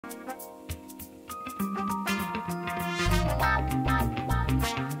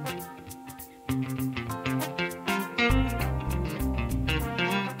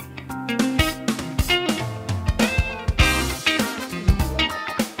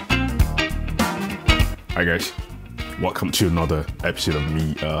Hi guys, welcome to another episode of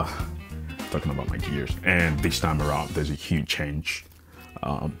me talking about my gears. And this time around, there's a huge change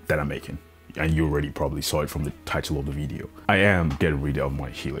that I'm making, and you already probably saw it from the title of the video. I am getting rid of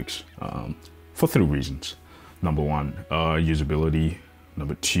my Helix for 3 reasons. Number 1, usability.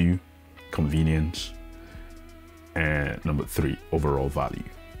 Number 2, convenience. And number 3, overall value.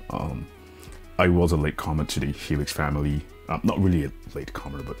 I was a late comer to the Helix family. Not really a late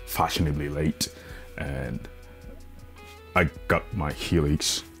comer, but fashionably late. And I got my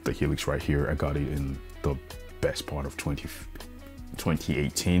Helix, the Helix right here. I got it in the best part of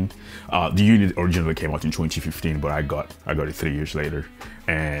 2018. The unit originally came out in 2015, but I got it 3 years later,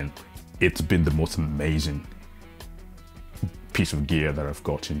 and it's been the most amazing piece of gear that I've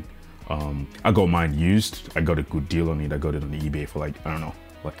gotten. I got mine used. I got a good deal on it. I got it on eBay for like, I don't know,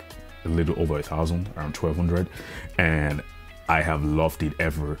 like a little over 1,000, around 1,200, and I have loved it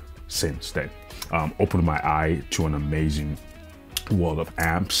ever since then. Opened my eye to an amazing world of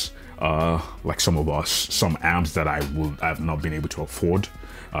amps, like some amps that I've not been able to afford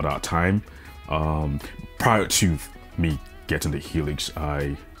at that time. Prior to me getting the Helix,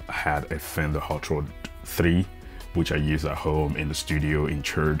 I had a Fender Hot Rod 3, which I use at home, in the studio, in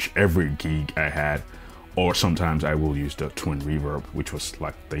church, every gig I had. Or sometimes I will use the twin reverb, which was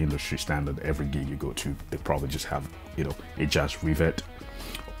like the industry standard. Every gig you go to, they probably just have, you know, a jazz revet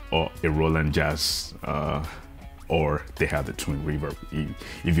or a Roland Jazz, or they have the twin reverb.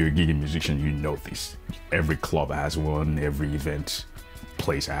 If you're a gigging musician, you know this. Every club has one, every event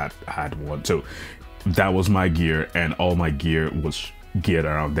place had one. So that was my gear, and all my gear was geared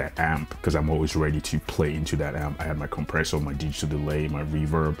around that amp, because I'm always ready to play into that amp. I had my compressor, my digital delay, my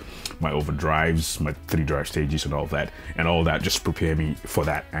reverb, my overdrives, my 3 drive stages, and all that just prepare me for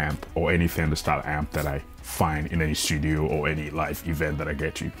that amp or any Fender style amp that I find in any studio or any live event that I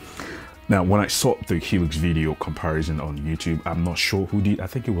get to. Now, when I saw the Helix video comparison on YouTube, I'm not sure who did. I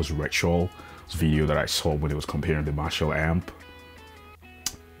think it was Red Shaw's video that I saw when it was comparing the Marshall amp,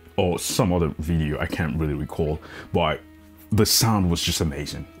 or some other video, I can't really recall, but the sound was just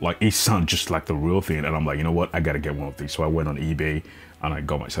amazing. Like, it sounded just like the real thing, and I'm like, you know what, I gotta get one of these. So I went on eBay and I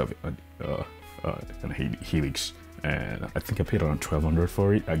got myself a Helix, and I think I paid around 1,200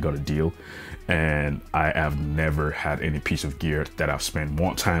 for it. I got a deal, and I have never had any piece of gear that I've spent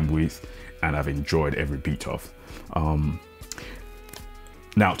more time with and I've enjoyed every bit of.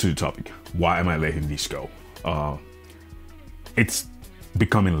 Now to the topic. Why am I letting this go? It's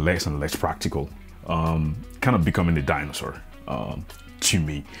becoming less and less practical. Kind of becoming a dinosaur to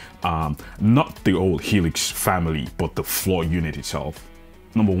me. Not the old Helix family, but the floor unit itself.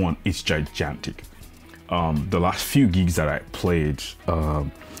 Number 1, it's gigantic. The last few gigs that I played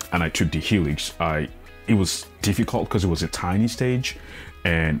and I took the Helix, it was difficult because it was a tiny stage,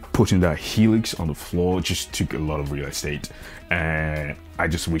 and putting that Helix on the floor just took a lot of real estate. And I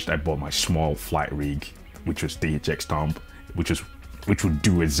just wished I bought my small flight rig, which was the HX Stomp, which would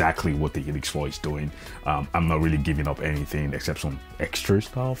do exactly what the Helix floor is doing. I'm not really giving up anything except some extra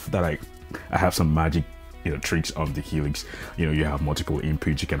stuff that I have some magic, you know, tricks on the Helix. You know, you have multiple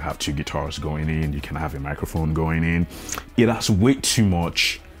inputs. You can have 2 guitars going in. You can have a microphone going in. It has way too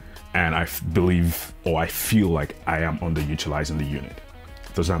much, and I believe, or I feel like I am underutilizing the unit.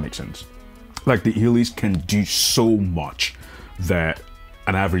 Does that make sense? Like, the Helix can do so much that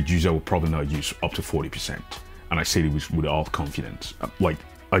an average user will probably not use up to 40%. And I say it with all confidence. Like,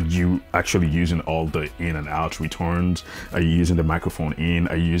 are you actually using all the in and out returns? Are you using the microphone in?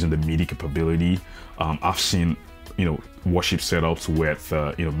 Are you using the MIDI capability? I've seen, you know, worship setups with,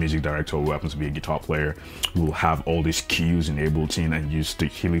 you know, music director who happens to be a guitar player will have all these cues enabled in and use the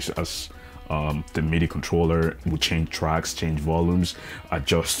Helix as the MIDI controller. Will change tracks, change volumes,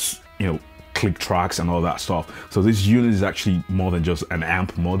 adjust, you know, click tracks and all that stuff. So this unit is actually more than just an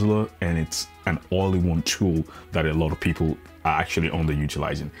amp modular, and it's an all-in-one tool that a lot of people are actually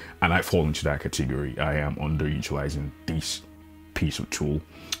underutilizing, and I fall into that category. I am underutilizing this piece of tool,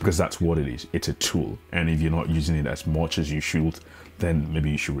 because that's what it is. It's a tool, and if you're not using it as much as you should, then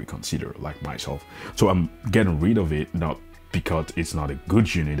maybe you should reconsider, like myself. So I'm getting rid of it, not because it's not a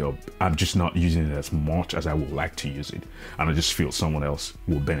good unit, or I'm just not using it as much as I would like to use it, and I just feel someone else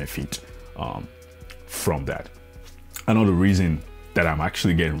will benefit from that. Another reason that I'm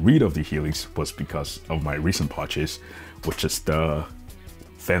actually getting rid of the Helix was because of my recent purchase, which is the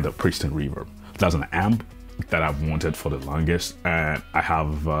Fender Pristine Reverb. That's an amp that I've wanted for the longest, and I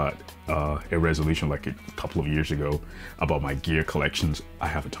have a resolution like a couple of years ago about my gear collections. I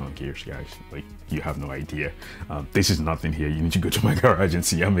have a ton of gears, guys. Like, you have no idea. This is nothing here. You need to go to my garage and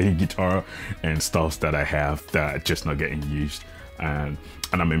see how many guitar and stuffs that I have that are just not getting used. And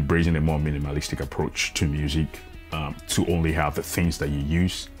I'm embracing a more minimalistic approach to music, to only have the things that you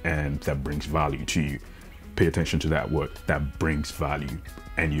use and that brings value to you. Pay attention to that word, that brings value,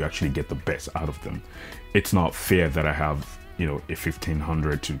 and you actually get the best out of them. It's not fair that I have, you know, a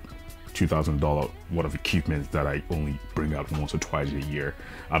 $1,500 to $2,000 worth of equipment that I only bring out once or twice a year.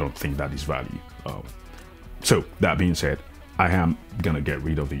 I don't think that is value. So that being said, I am gonna get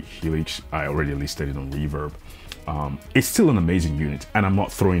rid of the Helix. I already listed it on Reverb. It's still an amazing unit, and I'm not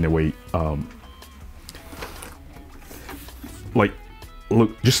throwing away. Like,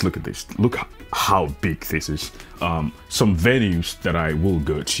 just look at this. Look how big this is. Some venues that I will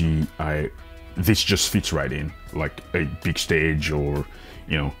go to, this just fits right in, like a big stage, or,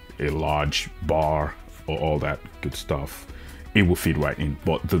 you know, a large bar, or all that good stuff. It will fit right in.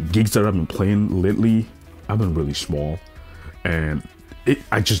 But the gigs that I've been playing lately have been really small, and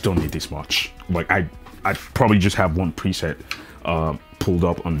I just don't need this much. Like, I probably just have one preset pulled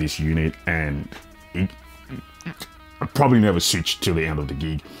up on this unit, and I probably never switch till the end of the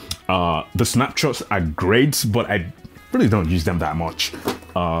gig. The snapshots are great, but I really don't use them that much.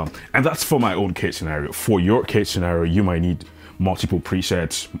 And that's for my own case scenario. For your case scenario, you might need multiple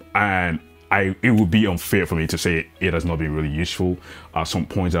presets, and it would be unfair for me to say it has not been really useful. At some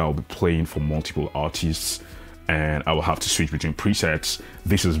point, I'll be playing for multiple artists, and I will have to switch between presets.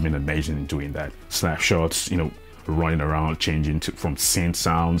 This has been amazing in doing that. Snapshots, you know, running around, changing from synth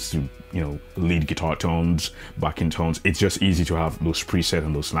sounds to, you know, lead guitar tones, backing tones. It's just easy to have those presets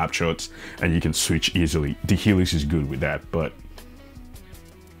and those snapshots, and you can switch easily. The Helix is good with that, but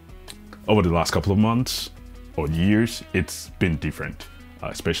over the last couple of months or years, it's been different,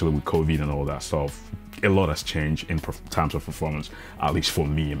 especially with COVID and all that stuff. A lot has changed in terms of performance, at least for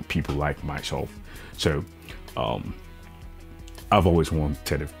me and people like myself. So I've always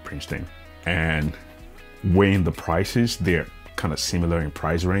wanted a Princeton, and weighing the prices, they're kind of similar in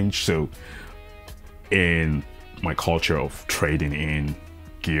price range. So in my culture of trading in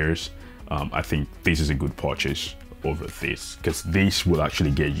gears, I think this is a good purchase over this, because this will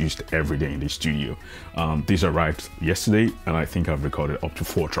actually get used every day in the studio. These arrived yesterday, and I think I've recorded up to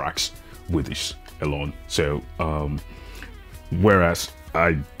 4 tracks with this alone. So whereas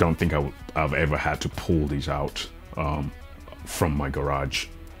I don't think I've ever had to pull these out from my garage,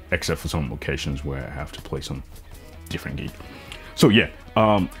 except for some occasions where I have to play some different gig. So yeah,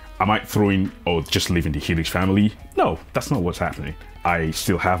 I might throw in or just leave in the Helix family. No, that's not what's happening. I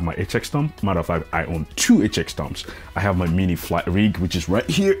still have my HX stump. Matter of fact, I own 2 HX stumps. I have my mini flat rig, which is right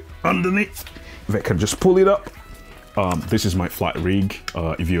here underneath. If I can just pull it up. This is my flat rig.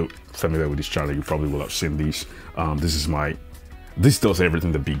 If you're familiar with this channel, you probably will have seen these. This does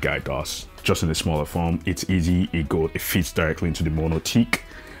everything the big guy does, just in a smaller form. It's easy, it fits directly into the mono teak,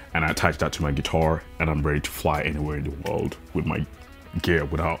 and I attach that to my guitar, and I'm ready to fly anywhere in the world with my gear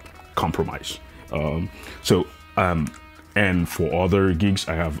without compromise. And for other gigs,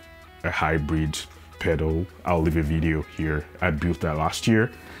 I have a hybrid pedal. I'll leave a video here. I built that last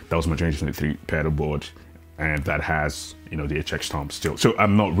year. That was my 2023 pedal board, and that has, you know, the HX stomp still. So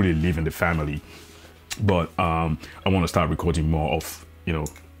I'm not really leaving the family, but I want to start recording more of, you know,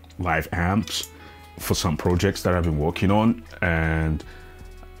 live amps for some projects that I've been working on, and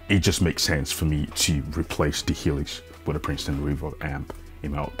it just makes sense for me to replace the Helix with a Princeton Reverb amp,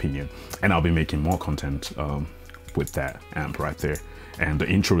 in my opinion. And I'll be making more content with that amp right there. And the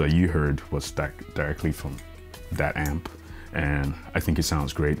intro that you heard was directly from that amp, and I think it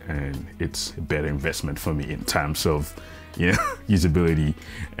sounds great, and it's a better investment for me in terms of, you know, usability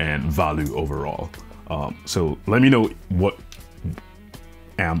and value overall. So let me know what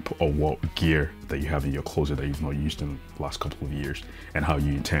amp or what gear that you have in your closet that you've not used in the last couple of years, and how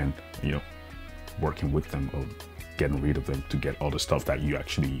you intend, you know, working with them or getting rid of them to get all the stuff that you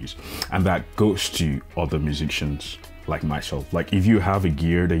actually use. And that goes to other musicians like myself. Like, if you have a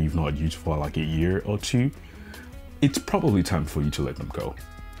gear that you've not used for like a year or 2, it's probably time for you to let them go.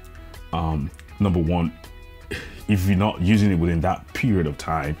 Number one, if you're not using it within that period of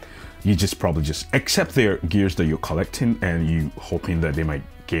time, you just probably just accept their gears that you're collecting, and you hoping that they might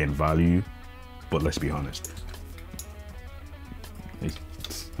gain value. But let's be honest,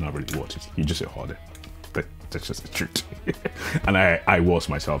 it's not really worth it. You're just a hoarder. That's just the truth. And I was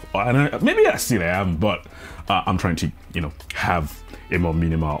myself, and maybe I still am, but I'm trying to, you know, have a more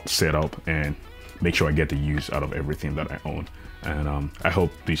minimal setup and make sure I get the use out of everything that I own. And I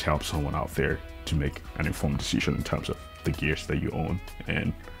hope this helps someone out there to make an informed decision in terms of the gears that you own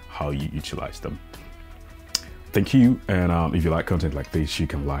and how you utilize them. Thank you. And if you like content like this, you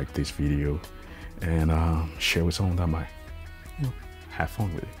can like this video and share with someone that might, have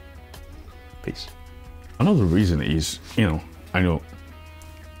fun with it. Peace. Another reason is, I know,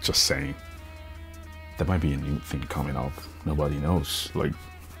 just saying, there might be a new thing coming up. Nobody knows. Like,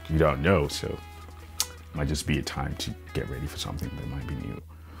 you don't know, so it might just be a time to get ready for something that might be new.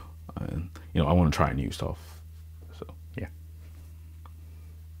 And, I want to try new stuff. So, yeah.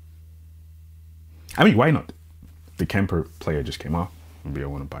 I mean, why not? The camper player just came out. Maybe I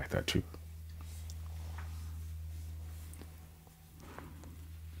want to buy that too.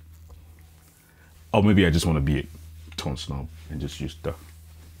 Or maybe I just want to be a tone snob and just use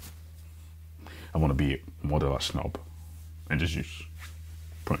I want to be a modeler snob and just use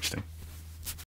Princeton.